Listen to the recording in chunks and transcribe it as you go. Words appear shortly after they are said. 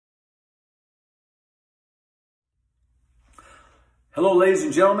Hello, ladies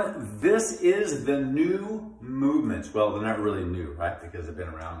and gentlemen. This is the new movements. Well, they're not really new, right? Because they've been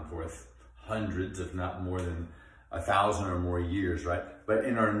around for hundreds, if not more than 1,000 or more years, right? But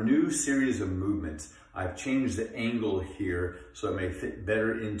in our new series of movements, I've changed the angle here so it may fit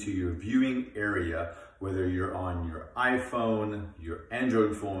better into your viewing area, whether you're on your iPhone, your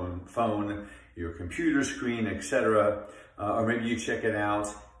Android phone, your computer screen, etc. Or maybe you check it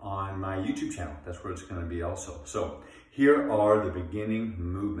out on my YouTube channel. That's where it's going to be also. So here are the beginning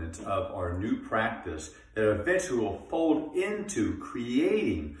movements of our new practice that eventually will fold into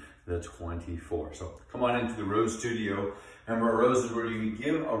creating the 24. So come on into the Rose Studio. Remember, a rose is where you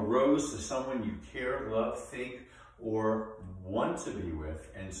give a rose to someone you care, love, think, or want to be with.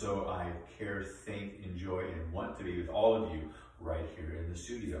 And so I care, think, enjoy, and want to be with all of you right here in the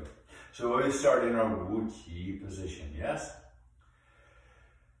studio. So we always start in our Wu Qi position, yes?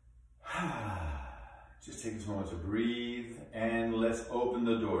 Just take this moment to breathe and let's open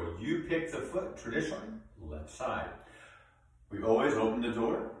the door. You pick the foot, traditionally, left side. We always open the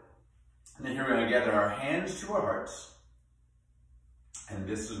door. And then here we're going to gather our hands to our hearts. And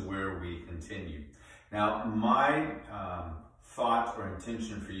this is where we continue. Now, my thought or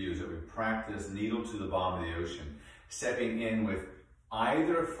intention for you is that we practice needle to the bottom of the ocean, stepping in with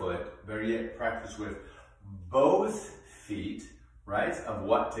either foot, better yet, practice with both feet, right, of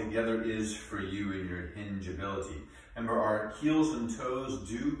what together is for you in your hinge ability. Remember, our heels and toes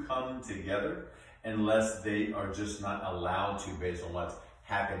do come together unless they are just not allowed to based on what's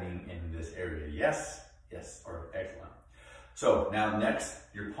happening in this area. Yes? Yes, or excellent. So now next,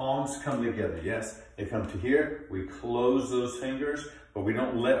 your palms come together. Yes, they come to here. We close those fingers, but we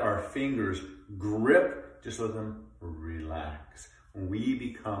don't let our fingers grip, just let them relax. We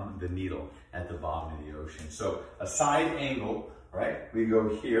become the needle at the bottom of the ocean. So a side angle, right? We go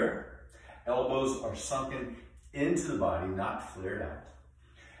here, elbows are sunken into the body, not flared out.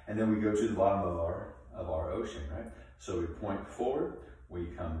 And then we go to the bottom of our ocean, right? So we point forward, we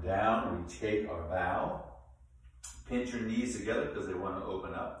come down, we take our bow, pinch your knees together because they want to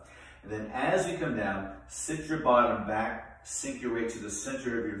open up. And then as you come down, sit your bottom back, sink your weight to the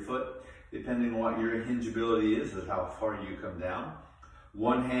center of your foot, depending on what your hingeability is how far you come down.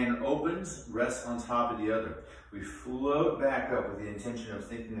 One hand opens, rests on top of the other. We float back up with the intention of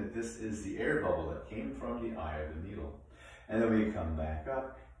thinking that this is the air bubble that came from the eye of the needle. And then we come back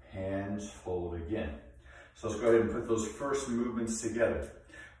up, hands fold again. So let's go ahead and put those first movements together.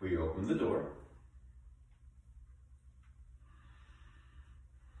 We open the door.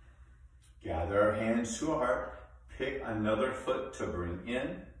 Gather our hands to our heart. Pick another foot to bring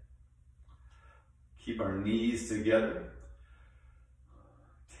in. Keep our knees together.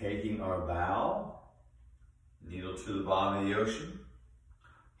 Taking our bow, needle to the bottom of the ocean,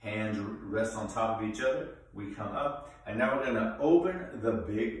 hands rest on top of each other, we come up, and now we're gonna open the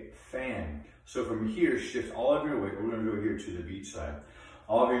big fan. So from here, shift all of your weight, we're gonna go here to the beach side,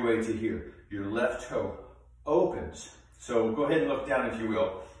 all of your weight to here. Your left toe opens. So go ahead and look down if you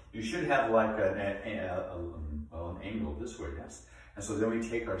will. You should have like an angle this way, yes? And so then we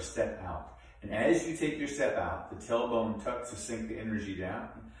take our step out. And as you take your step out, the tailbone tucks to sink the energy down.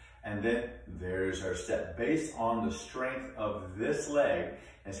 And then there's our step. Based on the strength of this leg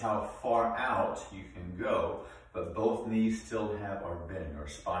is how far out you can go, but both knees still have our bend. Our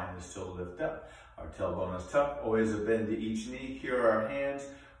spine is still lifted up. Our tailbone is tucked, always a bend to each knee. Here are our hands.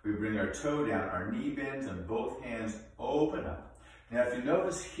 We bring our toe down, our knee bends, and both hands open up. Now, if you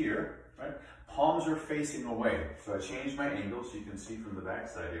notice here, right, palms are facing away. So I changed my angle so you can see from the back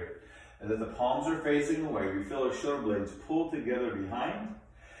side here. And that the palms are facing away. We feel our shoulder blades pull together behind.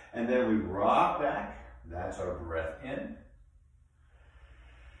 And then we rock back. That's our breath in.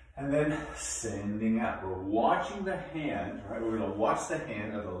 And then sending out. We're watching the hand, right? We're going to watch the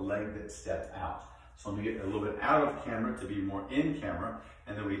hand of the leg that stepped out. So I'm going to get a little bit out of camera to be more in camera.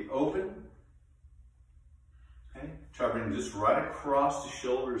 And then we open. Okay? Try bringing just right across the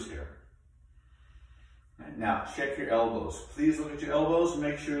shoulders here. Now, check your elbows. Please look at your elbows.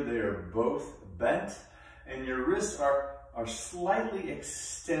 Make sure they are both bent. And your wrists are slightly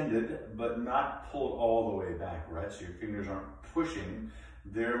extended, but not pulled all the way back, right? So your fingers aren't pushing.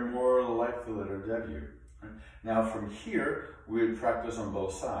 They're more like the letter W. Right? Now, from here, we would practice on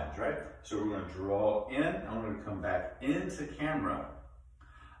both sides, right? So we're going to draw in. I'm going to come back into camera.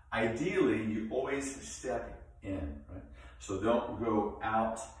 Ideally, you always step in, right? So don't go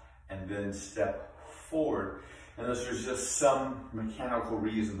out and then step forward, unless there's just some mechanical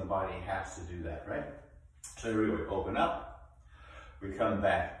reason the body has to do that, right? So here we go, open up, we come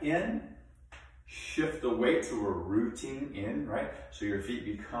back in, shift the weight so we're rooting in, right? So your feet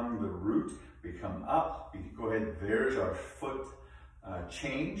become the root, we come up, we go ahead, there's our foot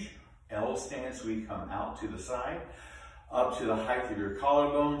change. L stance, we come out to the side, up to the height of your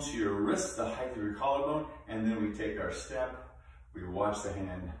collarbone, to your wrist, the height of your collarbone, and then we take our step. We watch the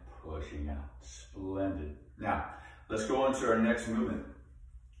hand pushing out. Splendid. Now, let's go on to our next movement.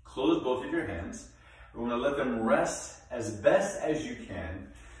 Close both of your hands. We're going to let them rest as best as you can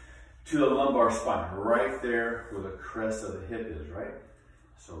to the lumbar spine, right there where the crest of the hip is, right?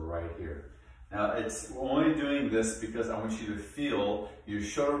 So right here. Now, it's only doing this because I want you to feel your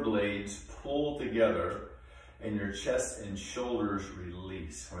shoulder blades pull together and your chest and shoulders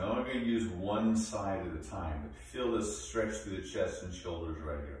release. We're only going to use one side at a time, but feel this stretch through the chest and shoulders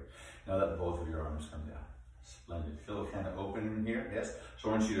right here. Now let both of your arms come down. Splendid. Feel it kind of opening here, yes? So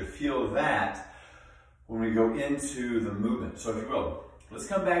I want you to feel that when we go into the movement. So if you will, let's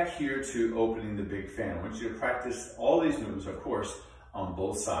come back here to opening the big fan. I want you to practice all these movements, of course, on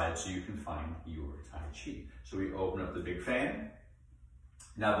both sides so you can find your Tai Chi. So we open up the big fan.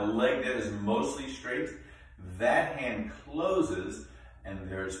 Now the leg that is mostly straight, that hand closes and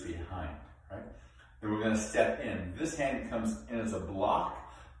there's behind, right? Then we're going to step in. This hand comes in as a block,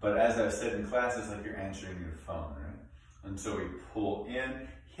 but as I've said in class, it's like you're answering your phone, right? And so we pull in,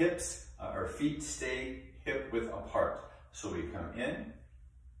 hips, our feet stay hip width apart. So we come in,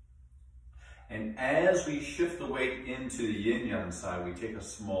 and as we shift the weight into the yin-yang side, we take a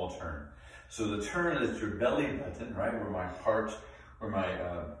small turn. So the turn is your belly button, right, where my heart, where my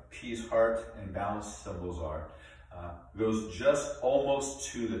peace, heart, and balance symbols are, goes just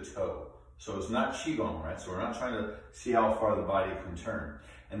almost to the toe. So it's not qigong, right? So we're not trying to see how far the body can turn.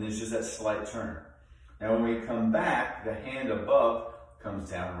 And there's just that slight turn. Now when we come back, the hand above comes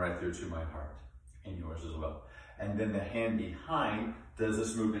down right through to my heart, and yours as well. And then the hand behind does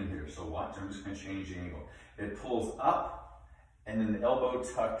this movement here. So watch, I'm just going to change the angle. It pulls up, and then the elbow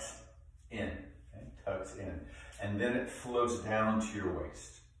tucks in, okay? Tucks in. And then it floats down to your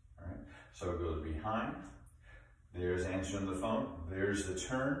waist, all right? So it goes behind. There's answering the phone. There's the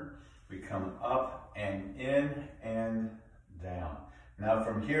turn. We come up and in and down. Now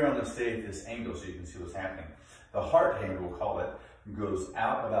from here, I'm going to stay at this angle so you can see what's happening. The heart hand, we'll call it, goes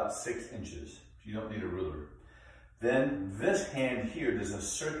out about 6 inches. You don't need a ruler. Then this hand here does a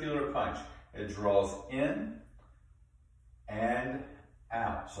circular punch. It draws in and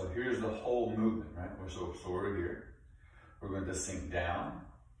out. So here's the whole movement, right? So we're here. We're going to sink down,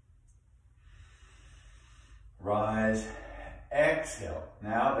 rise, exhale.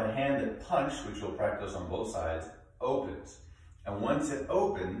 Now the hand that punched, which we'll practice on both sides, opens. And once it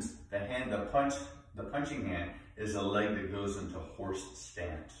opens, the hand that punched, the punching hand, is the leg that goes into horse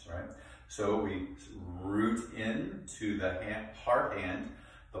stance, right? So we root into the hand, heart hand,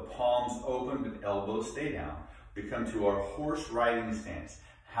 the palms open but elbows stay down. We come to our horse riding stance.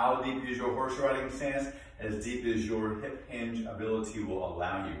 How deep is your horse riding stance? As deep as your hip hinge ability will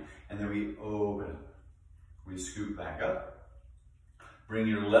allow you. And then we open up. We scoot back up. Bring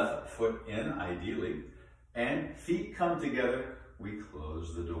your left foot in, ideally. And feet come together. We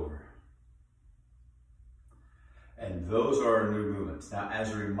close the door. And those are our new movements. Now,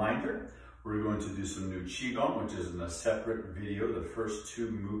 as a reminder, we're going to do some new Qigong, which is in a separate video. The first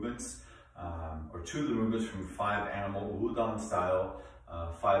two movements, or two of the movements from 5-animal Wudang style,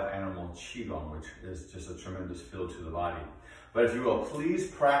 5-animal Qigong, which is just a tremendous feel to the body. But if you will, please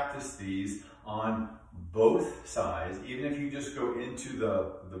practice these on both sides, even if you just go into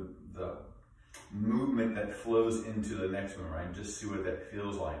the movement that flows into the next one, right? Just see what that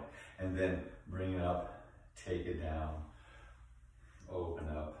feels like. And then bring it up, take it down, open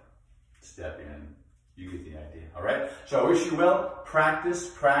up, step in. You get the idea, all right? So I wish you well. Practice,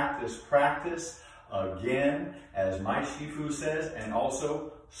 practice, practice. Again, as my Shifu says, and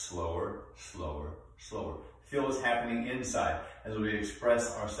also slower, slower, slower. Feel what's happening inside as we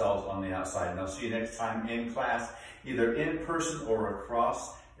express ourselves on the outside. And I'll see you next time in class, either in person or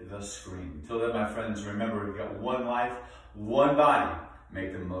across the screen. Until then, my friends, remember, we've got one life, one body.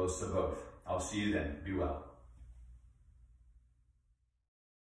 Make the most of both. I'll see you then. Be well.